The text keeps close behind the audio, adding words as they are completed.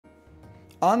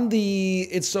On the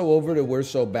it's so over to we're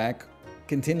so back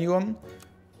continuum,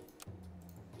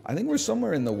 I think we're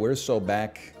somewhere in the we're so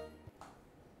back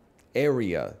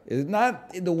area. It's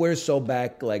not in the we're so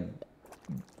back like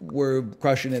we're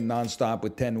crushing it nonstop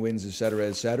with 10 wins,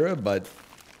 etc., but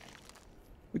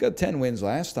we got 10 wins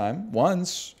last time.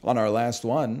 Once on our last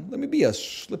one. Let me be a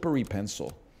slippery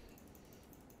pencil.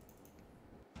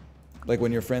 Like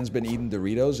when your friend's been eating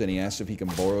Doritos and he asks if he can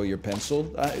borrow your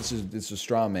pencil. It's a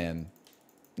straw man.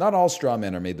 Not all straw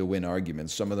men are made to win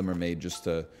arguments. Some of them are made just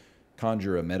to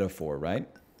conjure a metaphor, right?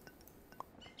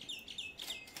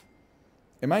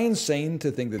 Am I insane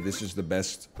to think that this is the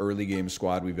best early game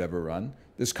squad we've ever run?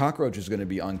 This cockroach is going to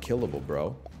be unkillable,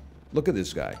 bro. Look at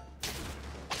this guy.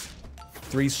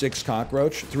 3-6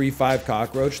 cockroach, 3-5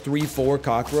 cockroach, 3-4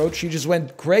 cockroach. He just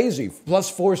went crazy.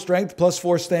 +4 strength,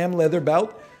 +4 stam, leather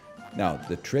belt. Now,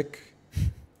 the trick,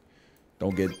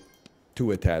 don't get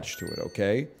too attached to it,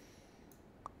 okay?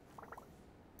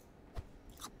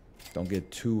 Don't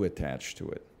get too attached to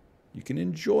it. You can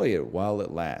enjoy it while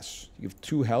it lasts. You have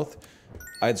 2 health.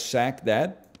 I'd sack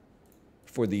that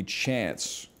for the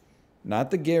chance, not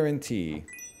the guarantee,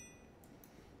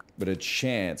 but a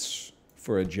chance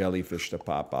for a jellyfish to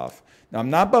pop off. Now, I'm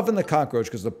not buffing the cockroach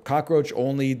because the cockroach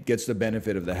only gets the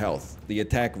benefit of the health. The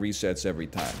attack resets every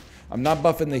time. I'm not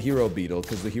buffing the hero beetle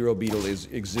because the hero beetle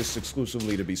exists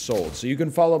exclusively to be sold. So you can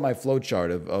follow my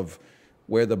flowchart of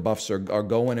where the buffs are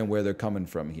going and where they're coming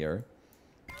from here.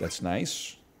 That's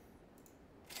nice.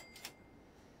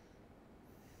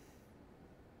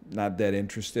 Not that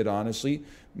interested, honestly.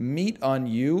 Meat on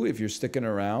you if you're sticking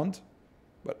around.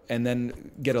 And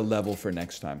then get a level for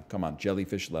next time. Come on,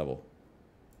 jellyfish level.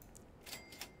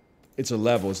 It's a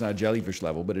level. It's not a jellyfish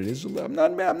level, but it is a level.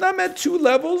 I'm not at 2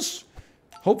 levels.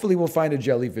 Hopefully we'll find a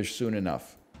jellyfish soon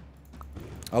enough.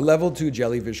 A level 2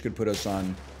 jellyfish could put us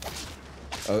on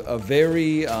a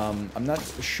very, I'm not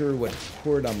sure what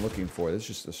word I'm looking for. There's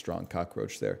just a strong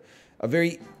cockroach there. A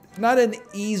very, not an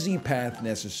easy path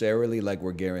necessarily, like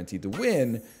we're guaranteed to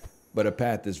win, but a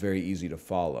path that's very easy to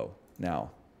follow. Now,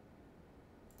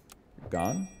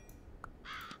 gone.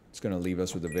 It's going to leave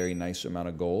us with a very nice amount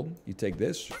of gold. You take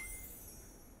this.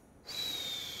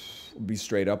 Be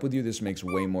straight up with you. This makes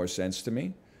way more sense to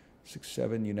me. 6,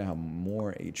 7, you now have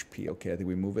more HP. Okay, I think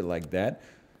we move it like that.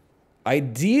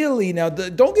 Ideally, now,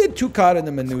 don't get too caught in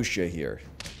the minutia here.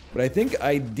 But I think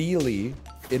ideally,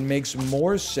 it makes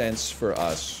more sense for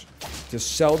us to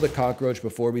sell the cockroach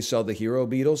before we sell the hero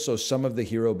beetle, so some of the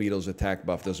hero beetle's attack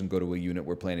buff doesn't go to a unit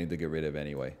we're planning to get rid of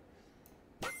anyway.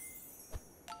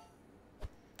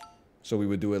 So we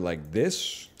would do it like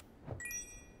this.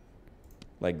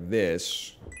 Like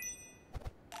this.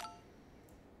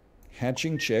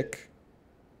 Hatching chick.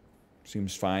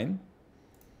 Seems fine.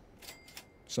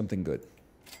 Something good.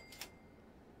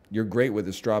 You're great with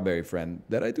a strawberry friend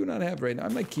that I do not have right now. I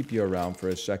might keep you around for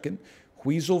a second.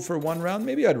 Weasel for 1 round?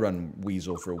 Maybe I'd run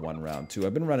Weasel for 1 round too.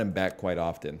 I've been running back quite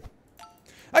often.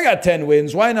 I got 10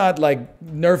 wins. Why not, like,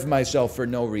 nerf myself for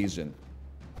no reason?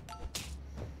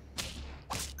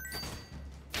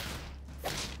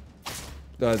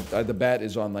 The bat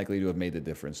is unlikely to have made the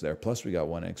difference there. Plus, we got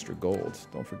 1 extra gold.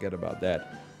 Don't forget about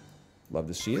that. Love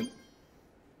to see it.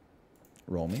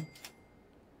 Roll me.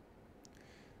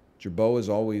 Jerboa is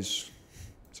always...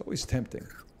 It's always tempting.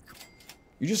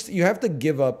 You have to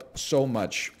give up so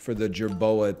much for the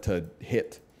Jerboa to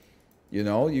hit. You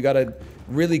know? You gotta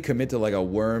really commit to like a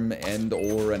worm and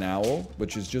or an owl.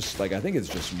 Which is just like... I think it's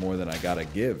just more than I gotta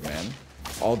give, man.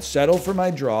 I'll settle for my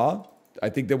draw. I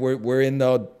think that we're in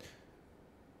the...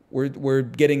 We're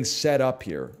getting set up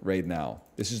here right now.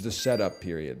 This is the setup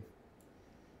period.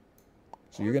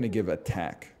 So you're going to give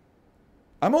attack.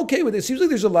 I'm okay with it. Seems like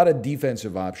there's a lot of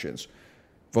defensive options.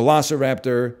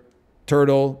 Velociraptor,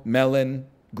 turtle, melon,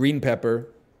 green pepper.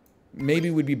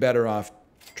 Maybe we'd be better off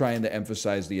trying to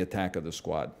emphasize the attack of the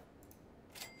squad.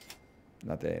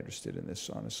 Not that interested in this,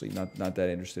 honestly. Not that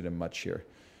interested in much here.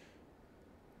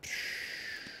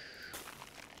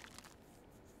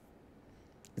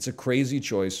 It's a crazy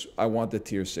choice. I want the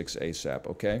tier 6 ASAP,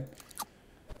 okay?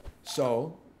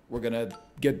 So, we're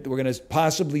gonna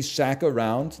possibly sack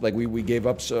around. Like we gave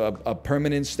up a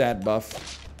permanent stat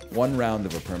buff. 1 round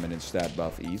of a permanent stat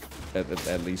buff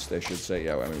at least I should say.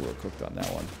 Yeah, I mean, we were cooked on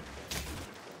that one.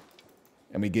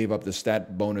 And we gave up the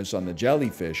stat bonus on the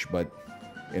jellyfish, but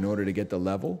in order to get the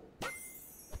level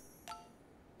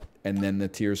and then the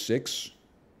tier 6,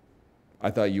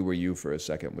 I thought you were you for a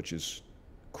second, which is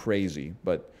crazy.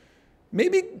 But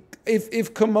maybe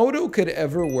if Komodo could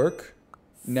ever work,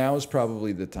 now is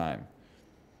probably the time.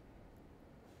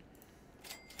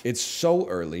 It's so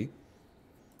early.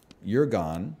 You're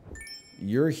gone.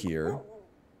 You're here.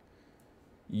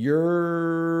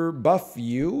 You're buff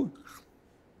you.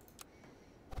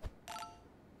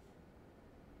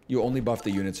 You only buff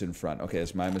the units in front. Okay,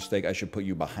 that's my mistake. I should put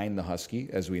you behind the Husky,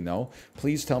 as we know.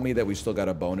 Please tell me that we still got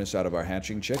a bonus out of our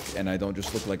hatching chick, and I don't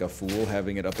just look like a fool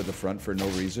having it up at the front for no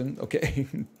reason. Okay.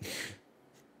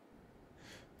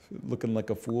 Looking like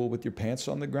a fool with your pants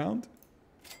on the ground.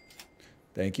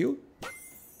 Thank you.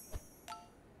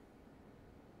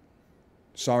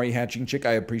 Sorry, hatching chick.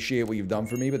 I appreciate what you've done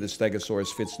for me, but the Stegosaurus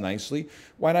fits nicely.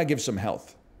 Why not give some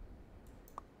health?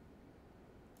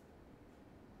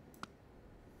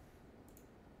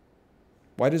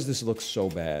 Why does this look so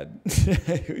bad?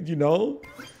 You know?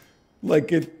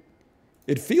 Like,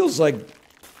 it feels like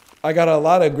I got a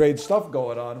lot of great stuff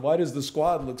going on. Why does the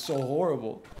squad look so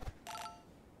horrible?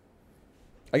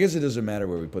 I guess it doesn't matter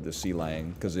where we put the sea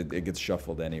lion, because it gets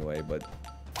shuffled anyway, but...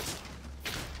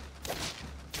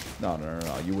 No,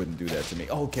 you wouldn't do that to me.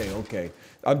 Okay.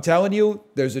 I'm telling you,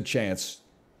 there's a chance.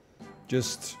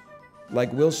 Just,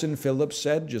 like Wilson Phillips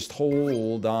said, just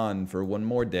hold on for one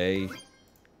more day.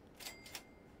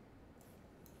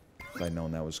 If I'd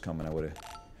known that was coming, I would have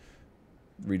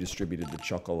redistributed the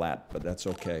chocolate, but that's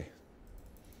okay.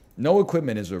 No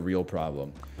equipment is a real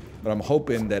problem. But I'm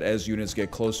hoping that as units get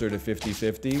closer to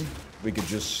 50-50, we could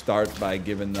just start by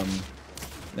giving them...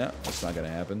 No, that's not going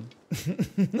to happen.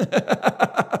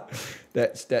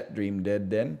 That's that dream dead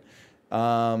then.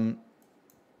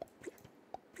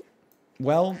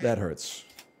 Well, that hurts.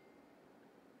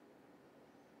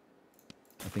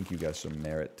 I think you got some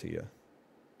merit to you.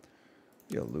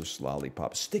 You're a loose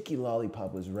lollipop. Sticky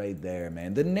lollipop was right there,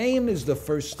 man. The name is the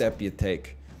first step you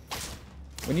take.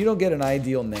 When you don't get an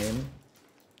ideal name,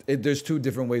 there's two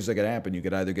different ways that could happen. You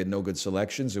could either get no good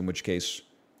selections, in which case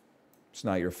it's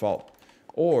not your fault.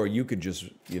 Or you could just,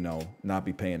 you know, not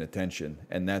be paying attention.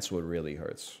 And that's what really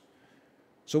hurts.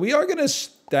 So we are going to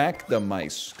stack the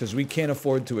mice, because we can't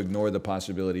afford to ignore the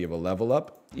possibility of a level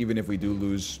up, even if we do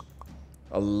lose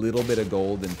a little bit of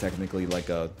gold and technically like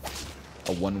a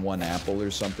 1-1 apple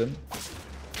or something.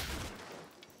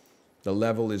 The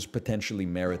level is potentially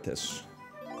meritorious.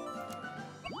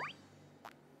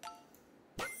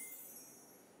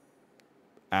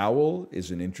 Owl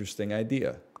is an interesting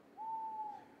idea.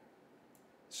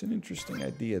 It's an interesting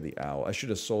idea, the owl. I should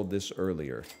have sold this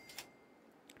earlier.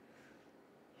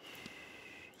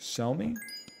 Sell me.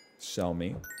 Sell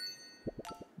me.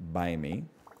 Buy me.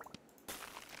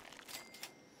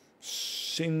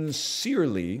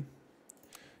 Sincerely,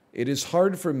 it is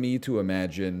hard for me to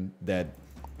imagine that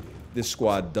this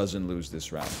squad doesn't lose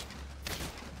this round.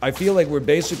 I feel like we're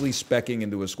basically speccing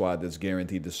into a squad that's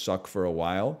guaranteed to suck for a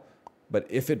while. But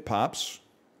if it pops,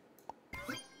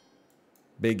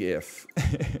 big if.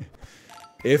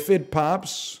 If it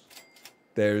pops,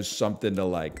 there's something to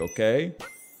like, okay?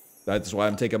 That's why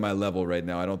I'm taking my level right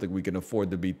now. I don't think we can afford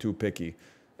to be too picky.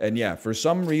 And yeah, for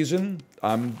some reason,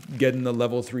 I'm getting the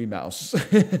level 3 mouse.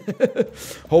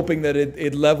 Hoping that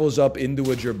it levels up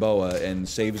into a jerboa and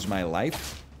saves my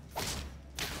life.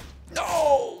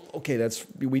 No! Okay, that's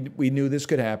we knew this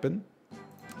could happen.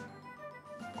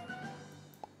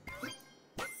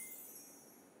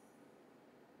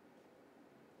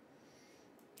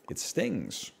 It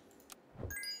stings.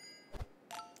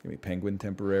 Give me penguin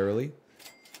temporarily.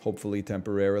 Hopefully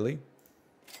temporarily.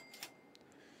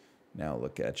 Now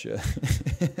look at you.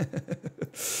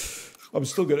 I'm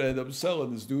still going to end up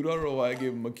selling this dude. I don't know why I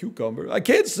gave him a cucumber. I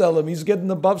can't sell him. He's getting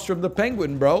the buffs from the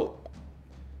penguin, bro.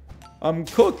 I'm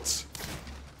cooked.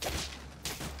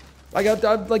 I'm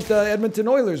like the Edmonton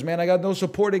Oilers, man. I got no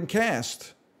supporting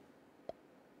cast.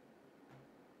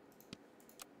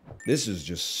 This is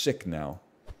just sick now.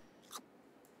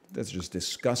 That's just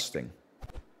disgusting.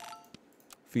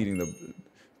 Feeding the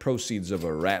proceeds of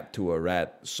a rat to a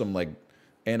rat. Some, like,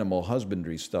 animal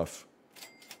husbandry stuff.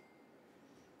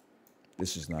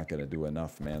 This is not going to do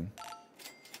enough, man.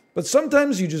 But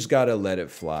sometimes you just got to let it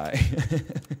fly.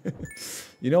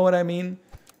 You know what I mean?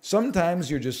 Sometimes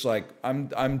you're just like,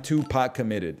 I'm too pot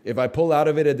committed. If I pull out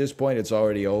of it at this point, it's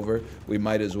already over. We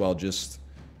might as well just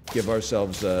give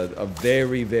ourselves a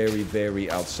very, very, very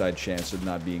outside chance of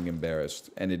not being embarrassed.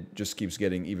 And it just keeps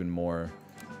getting even more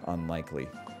unlikely.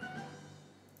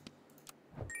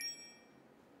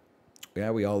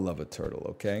 Yeah, we all love a turtle,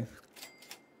 okay?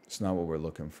 It's not what we're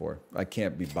looking for. I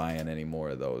can't be buying any more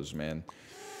of those, man.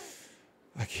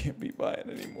 I can't be buying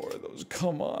any more of those.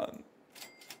 Come on.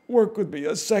 Work with me.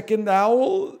 A second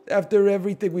owl after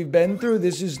everything we've been through?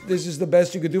 This is the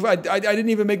best you could do. I didn't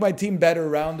even make my team better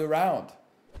round to round.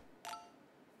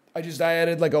 I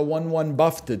added like a 1-1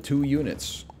 buff to 2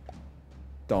 units.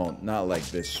 Not like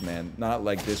this, man. Not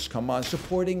like this. Come on,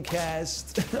 supporting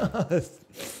cast.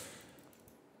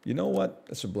 You know what?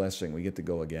 That's a blessing. We get to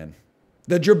go again.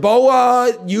 The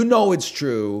Jerboa, you know it's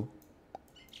true.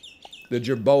 The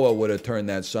Jerboa would have turned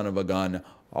that son of a gun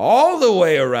all the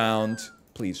way around.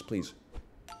 Please, please.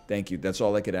 Thank you. That's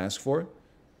all I could ask for.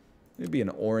 Maybe an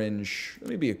orange,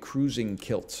 maybe a cruising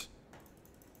kilt.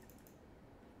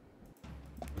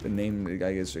 The name,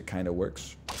 I guess it kind of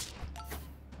works.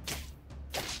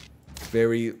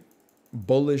 Very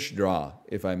bullish draw,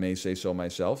 if I may say so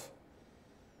myself.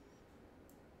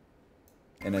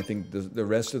 And I think the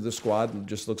rest of the squad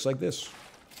just looks like this.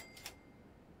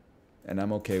 And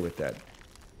I'm okay with that.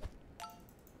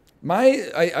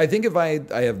 I think if I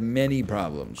have many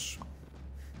problems,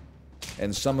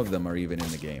 and some of them are even in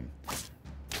the game,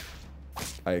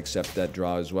 I accept that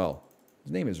draw as well.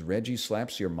 His name is Reggie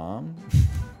Slaps Your Mom?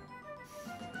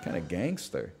 Kind of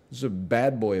gangster. This is a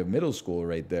bad boy of middle school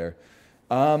right there.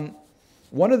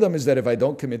 One of them is that if I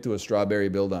don't commit to a strawberry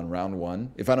build on round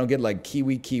 1, if I don't get like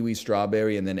kiwi,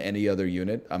 strawberry, and then any other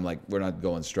unit, I'm like, we're not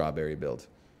going strawberry build.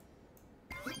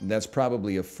 And that's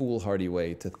probably a foolhardy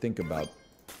way to think about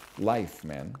life,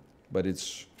 man. But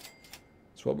it's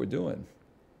what we're doing.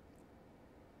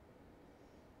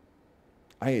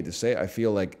 I hate to say it, I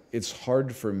feel like it's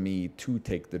hard for me to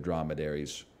take the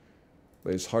dromedaries.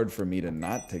 But it's hard for me to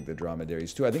not take the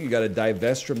dromedaries too. I think you got to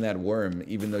divest from that worm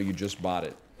even though you just bought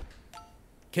it.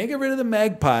 Can't get rid of the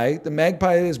magpie. The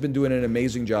magpie has been doing an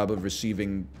amazing job of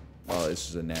receiving... Oh, this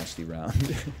is a nasty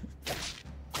round.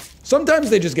 Sometimes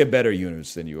they just get better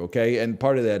units than you, okay? And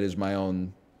part of that is my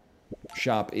own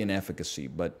shop inefficacy,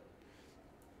 but...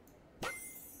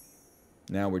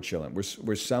 Now we're chilling.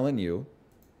 We're selling you.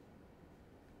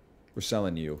 We're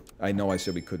selling you. I know I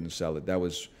said we couldn't sell it. That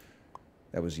was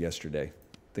yesterday.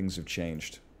 Things have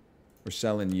changed. We're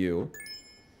selling you.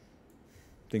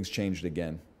 Things changed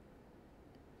again.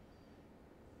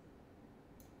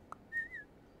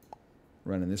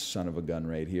 Running this son of a gun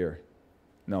right here.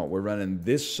 No, we're running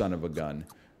this son of a gun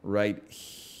right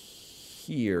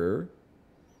here.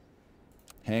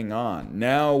 Hang on.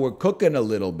 Now we're cooking a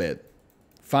little bit.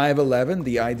 5'11",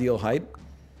 the ideal height.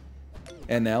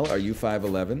 NL, are you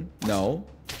 5'11"? No.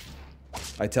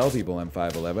 I tell people I'm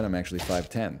 5'11". I'm actually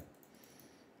 5'10".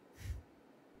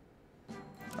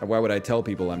 Why would I tell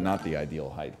people I'm not the ideal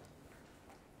height?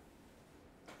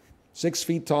 6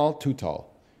 feet tall, too tall.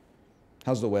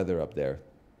 How's the weather up there?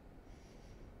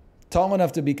 Tall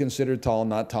enough to be considered tall,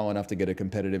 not tall enough to get a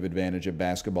competitive advantage at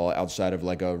basketball outside of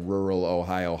like a rural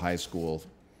Ohio high school.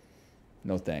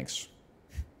 No thanks.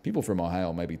 People from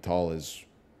Ohio might be tall as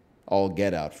all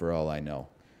get out for all I know.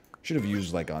 Should have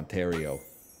used like Ontario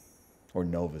or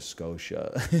Nova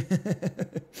Scotia.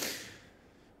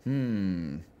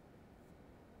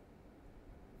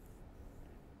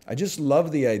 I just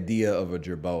love the idea of a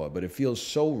Jerboa, but it feels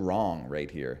so wrong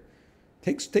right here.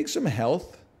 Take some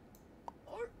health.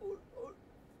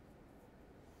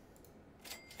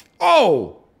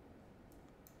 Oh!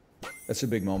 That's a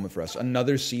big moment for us.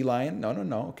 Another sea lion? No, no,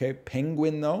 no. Okay,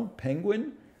 penguin though.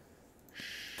 Penguin?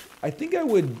 I think I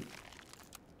would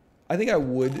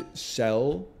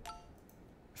sell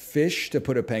fish to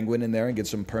put a penguin in there and get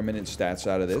some permanent stats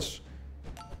out of this.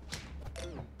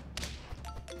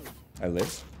 I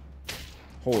live.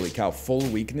 Holy cow, full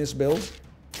weakness build.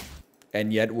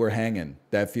 And yet we're hanging.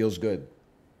 That feels good.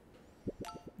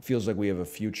 Feels like we have a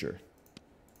future.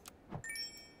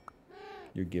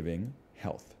 You're giving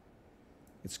health.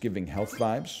 It's giving health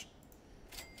vibes.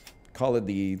 Call it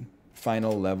the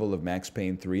final level of Max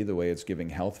Payne 3, the way it's giving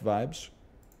health vibes.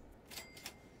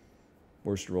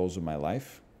 Worst rolls of my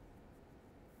life.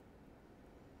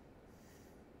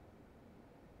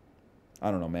 I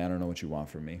don't know, man. I don't know what you want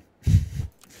from me.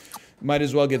 Might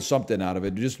as well get something out of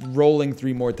it. Just rolling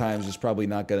 3 more times is probably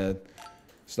not gonna...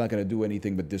 It's not gonna do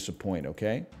anything but disappoint,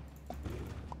 okay?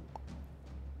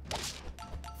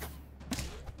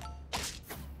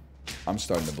 I'm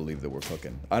starting to believe that we're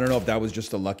cooking. I don't know if that was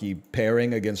just a lucky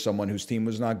pairing against someone whose team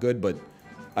was not good, but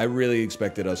I really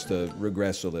expected us to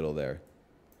regress a little there.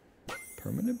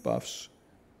 Permanent buffs.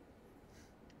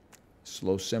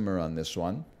 Slow simmer on this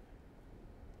one.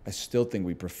 I still think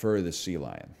we prefer the sea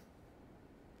lion.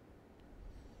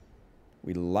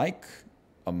 We like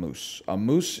a moose. A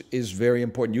moose is very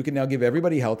important. You can now give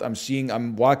everybody health.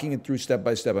 I'm walking it through step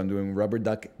by step. I'm doing rubber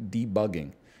duck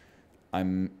debugging.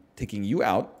 I'm taking you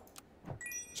out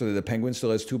so that the penguin still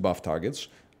has 2 buff targets.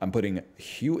 I'm putting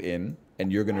Hugh in,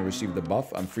 and you're going to receive the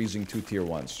buff. I'm freezing 2 tier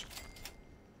 1s.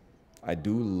 I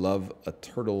do love a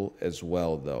turtle as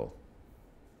well, though.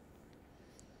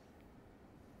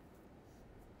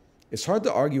 It's hard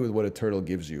to argue with what a turtle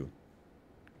gives you.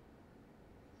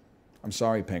 I'm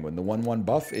sorry, penguin. The 1/1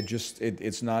 buff,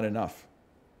 it's not enough.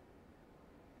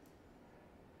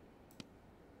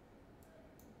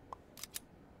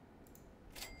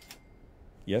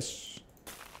 Yes.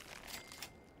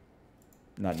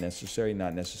 Not necessary,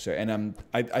 not necessary. And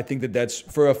I think that that's,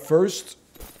 for a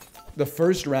the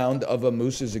first round of a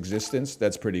moose's existence,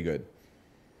 that's pretty good.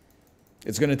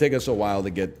 It's going to take us a while to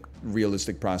get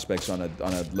realistic prospects on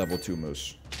a level 2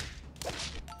 moose.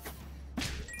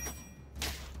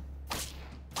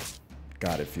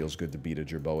 God, it feels good to beat a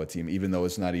Jerboa team, even though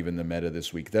it's not even the meta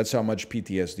this week. That's how much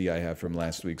PTSD I have from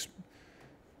last week's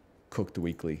Cooked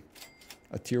Weekly.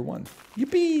 A tier 1.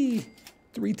 Yippee!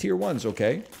 3 tier 1s,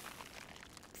 okay.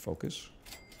 Focus.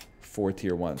 4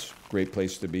 tier 1s. Great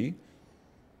place to be.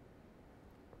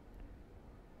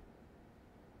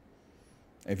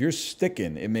 If you're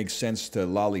sticking, it makes sense to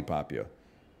lollipop you.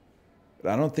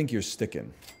 But I don't think you're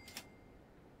sticking.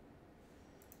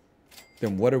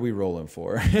 Then what are we rolling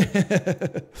for?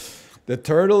 The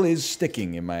turtle is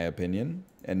sticking, in my opinion,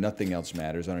 and nothing else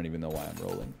matters. I don't even know why I'm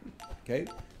rolling. Okay?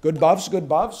 Good buffs, good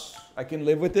buffs. I can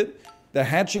live with it. The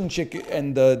hatching chick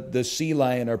and the sea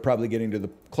lion are probably getting to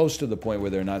close to the point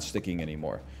where they're not sticking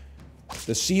anymore.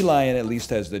 The sea lion at least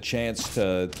has the chance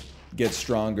to get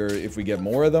stronger if we get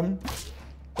more of them,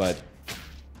 but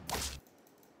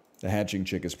the hatching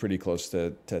chick is pretty close to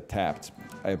tapped.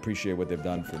 I appreciate what they've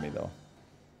done for me, though.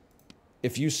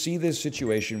 If you see this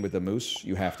situation with a moose,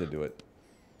 you have to do it.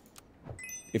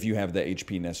 If you have the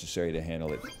HP necessary to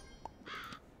handle it.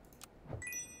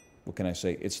 What can I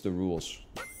say? It's the rules.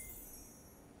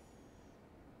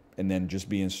 And then just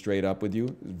being straight up with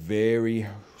you. Very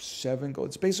 7 gold.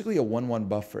 It's basically a 1-1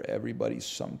 buff for everybody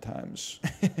sometimes.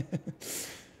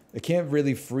 It can't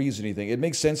really freeze anything. It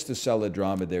makes sense to sell a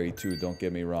dromedary too, don't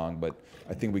get me wrong, but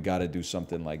I think we got to do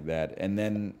something like that. And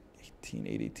then 18,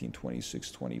 8, 18,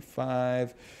 26,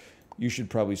 25. You should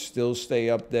probably still stay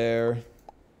up there.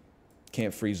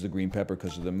 Can't freeze the green pepper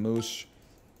because of the moose.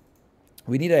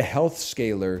 We need a health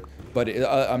scaler, but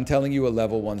I'm telling you, a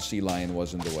level 1 sea lion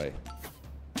wasn't the way.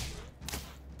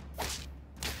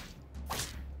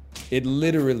 It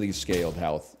literally scaled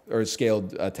health, or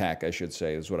scaled attack, I should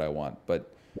say, is what I want,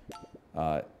 but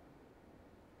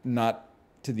not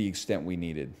to the extent we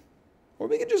needed. Or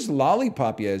we could just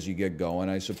lollipop you as you get going,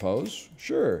 I suppose.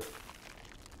 Sure.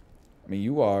 I mean,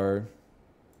 you are...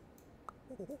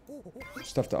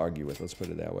 It's tough to argue with, let's put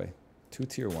it that way. 2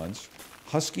 tier 1s.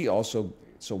 Husky also...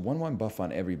 So 1-1 buff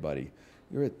on everybody.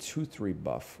 You're a 2-3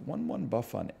 buff. 1-1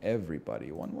 buff on everybody.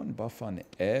 1-1 buff on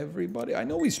everybody. I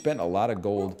know we spent a lot of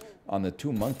gold on the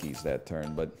 2 monkeys that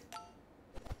turn, but...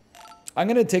 I'm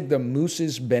going to take the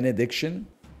moose's benediction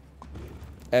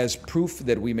as proof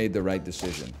that we made the right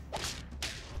decision.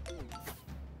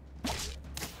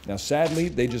 Now, sadly,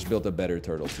 they just built a better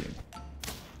turtle team.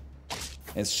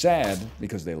 And sad,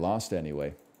 because they lost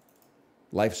anyway.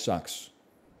 Life sucks.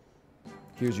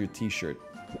 Here's your t-shirt.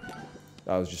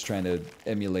 I was just trying to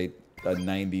emulate a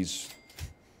 90s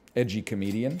edgy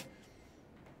comedian.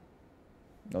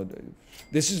 No,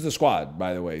 this is the squad,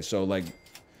 by the way. So, like,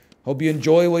 hope you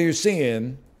enjoy what you're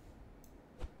seeing.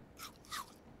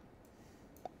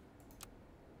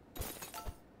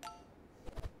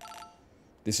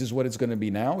 This is what it's going to be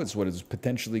now. It's what it's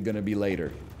potentially going to be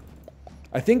later.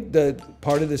 I think the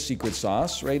part of the secret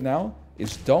sauce right now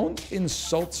is don't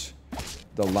insult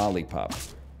the lollipop.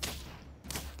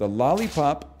 The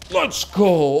lollipop, let's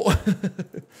go.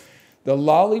 The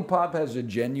lollipop has a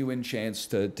genuine chance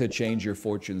to change your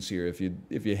fortunes here if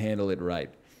you handle it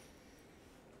right.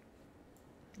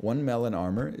 1 melon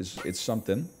armor it's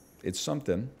something. It's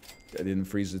something. I didn't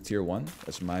freeze the tier 1.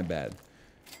 That's my bad.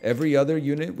 Every other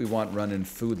unit we want running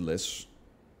foodless.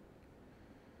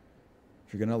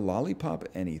 If you're gonna lollipop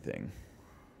anything,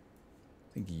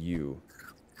 I think you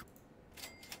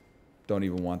don't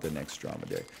even want the next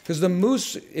dromedary. Because the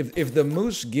moose, if the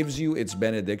moose gives you its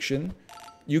benediction,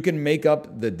 you can make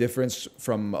up the difference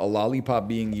from a lollipop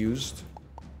being used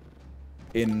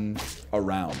in a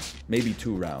round, maybe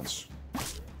 2 rounds.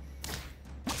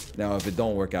 Now, if it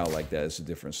don't work out like that, it's a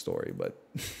different story, but...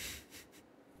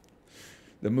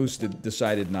 The moose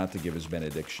decided not to give his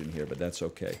benediction here, but that's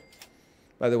okay.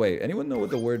 By the way, anyone know what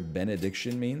the word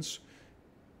benediction means?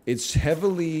 It's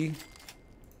heavily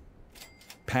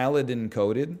paladin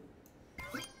coded.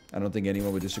 I don't think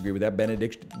anyone would disagree with that.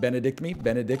 Benedict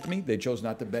me. They chose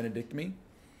not to benedict me.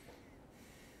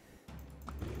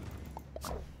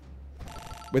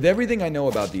 With everything I know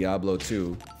about Diablo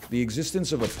 2, the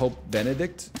existence of a Pope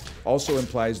Benedict also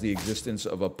implies the existence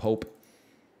of a Pope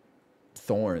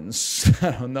Thorns.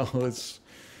 I don't know. It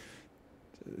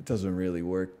doesn't really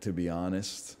work, to be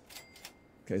honest.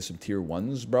 Okay, some tier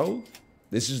 1s, bro.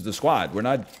 This is the squad. We're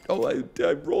not... Oh, I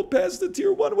rolled past the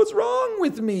tier 1. What's wrong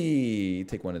with me?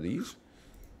 Take one of these.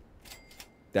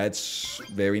 That's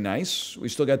very nice. We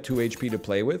still got 2 HP to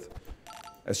play with.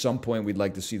 At some point, we'd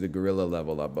like to see the gorilla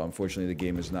level up, but unfortunately, the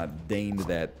game has not deigned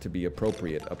that to be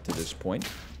appropriate up to this point.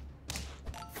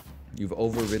 You've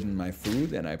overridden my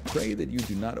food, and I pray that you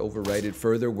do not override it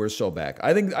further. We're so back.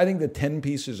 I think the 10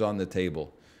 piece is on the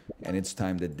table, and it's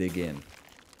time to dig in.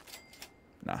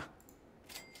 Nah.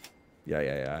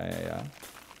 Yeah.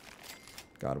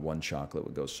 God, 1 chocolate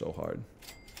would go so hard.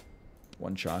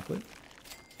 1 chocolate?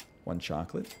 1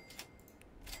 chocolate?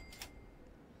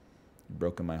 You've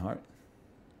broken my heart.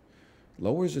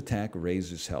 Lowers attack,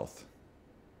 raises health.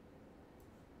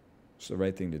 It's the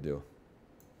right thing to do.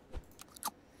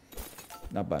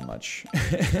 Not by much.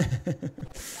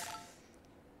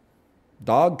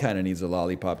 Dog kind of needs a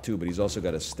lollipop too, but he's also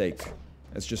got a steak.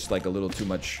 That's just like a little too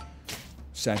much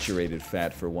saturated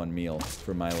fat for 1 meal,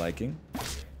 for my liking.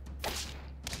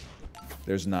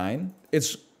 There's 9.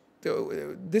 This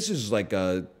is like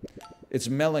a... It's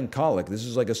melancholic. This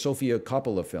is like a Sofia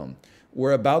Coppola film.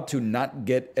 We're about to not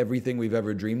get everything we've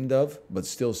ever dreamed of, but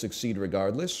still succeed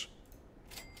regardless.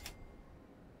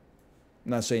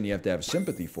 I'm not saying you have to have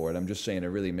sympathy for it. I'm just saying it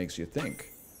really makes you think.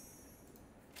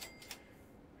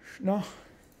 No.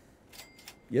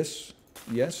 Yes.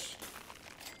 Yes.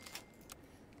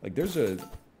 Like there's a...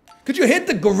 Could you hit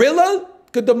the gorilla?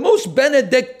 Could the most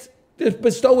Benedict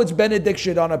bestow its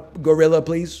benediction on a gorilla,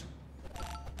 please?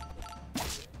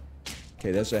 Okay,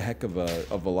 that's a heck of a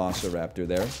velociraptor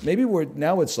there. Maybe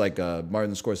now it's like a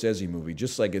Martin Scorsese movie.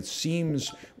 Just like it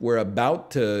seems we're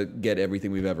about to get everything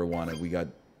we've ever wanted. We got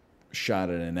shot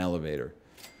in an elevator.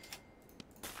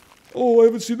 Oh, I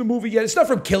haven't seen the movie yet. It's not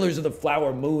from Killers of the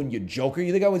Flower Moon, you joker.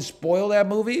 You think I would spoil that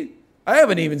movie? I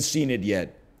haven't even seen it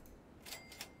yet.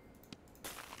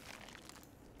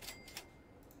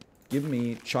 Give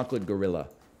me chocolate gorilla.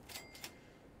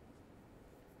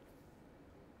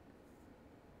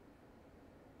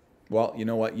 Well, you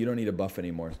know what? You don't need a buff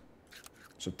anymore.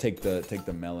 So take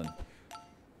the melon.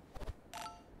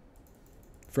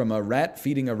 From a rat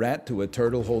feeding a rat to a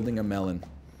turtle holding a melon.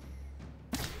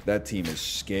 That team is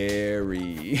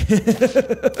scary.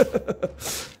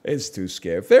 It's too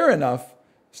scary. Fair enough.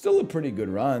 Still a pretty good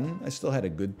run. I still had a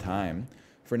good time.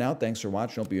 For now, thanks for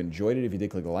watching. Hope you enjoyed it. If you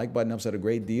did, click the like button. Helps out a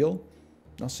great deal.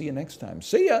 I'll see you next time.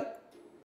 See ya!